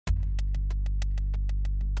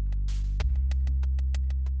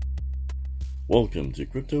Welcome to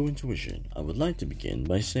Crypto Intuition. I would like to begin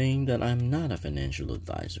by saying that I'm not a financial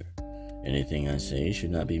advisor. Anything I say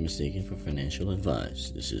should not be mistaken for financial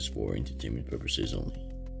advice. This is for entertainment purposes only.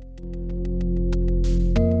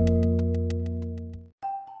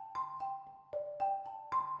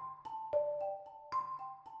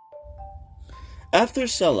 After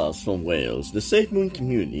sell-offs from whales, the SafeMoon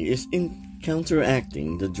community is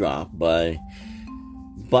counteracting the drop by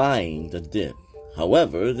buying the dip.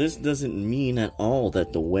 However, this doesn't mean at all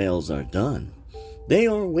that the whales are done. They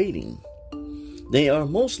are waiting. They are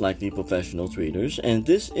most likely professional traders, and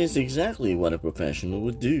this is exactly what a professional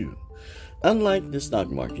would do. Unlike the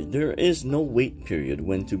stock market, there is no wait period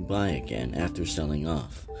when to buy again after selling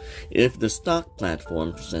off. If the stock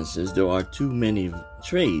platform senses there are too many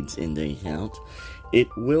trades in the account, it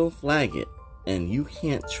will flag it, and you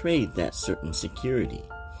can't trade that certain security.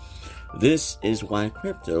 This is why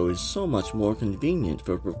crypto is so much more convenient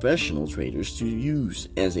for professional traders to use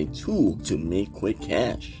as a tool to make quick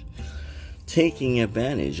cash, taking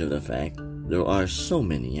advantage of the fact there are so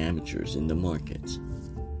many amateurs in the market.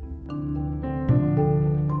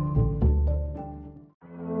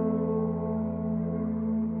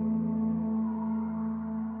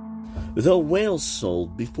 The whales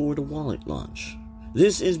sold before the wallet launch.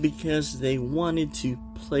 This is because they wanted to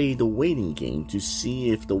play the waiting game to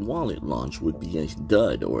see if the wallet launch would be a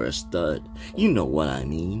dud or a stud. You know what I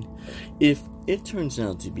mean. If it turns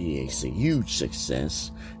out to be a huge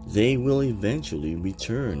success, they will eventually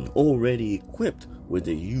return already equipped with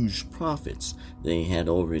the huge profits they had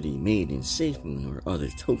already made in SafeMoon or other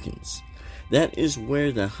tokens. That is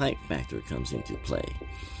where the hype factor comes into play.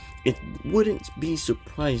 It wouldn't be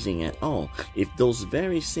surprising at all if those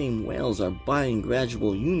very same whales are buying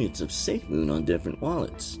gradual units of SafeMoon on different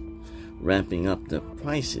wallets, ramping up the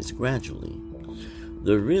prices gradually.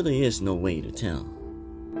 There really is no way to tell.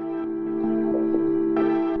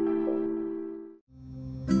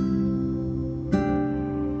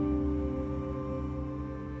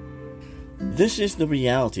 This is the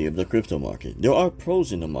reality of the crypto market. There are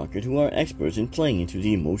pros in the market who are experts in playing into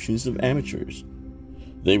the emotions of amateurs.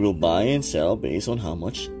 They will buy and sell based on how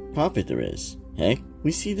much profit there is. Heck,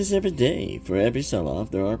 we see this every day. For every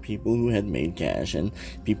sell-off, there are people who had made cash and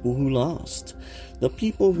people who lost. The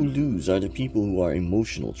people who lose are the people who are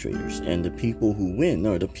emotional traders, and the people who win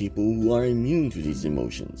are the people who are immune to these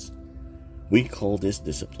emotions. We call this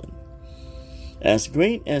discipline. As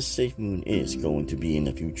great as SafeMoon is going to be in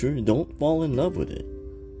the future, don't fall in love with it.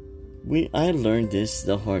 I learned this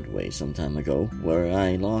the hard way some time ago, where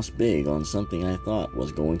I lost big on something I thought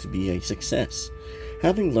was going to be a success.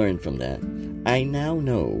 Having learned from that, I now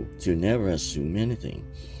know to never assume anything.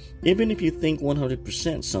 Even if you think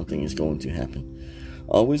 100% something is going to happen,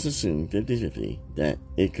 always assume 50-50 that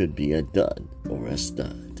it could be a dud or a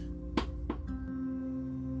stud.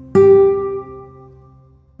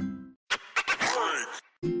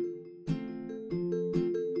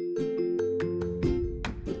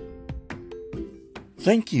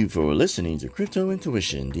 Thank you for listening to Crypto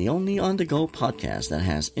Intuition, the only on-the-go podcast that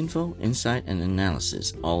has info, insight, and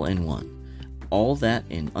analysis all in one. All that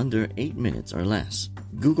in under 8 minutes or less.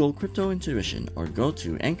 Google Crypto Intuition or go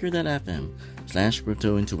to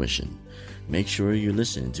anchor.fm/cryptointuition. Make sure you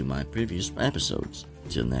listen to my previous episodes.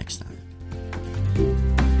 Till next time.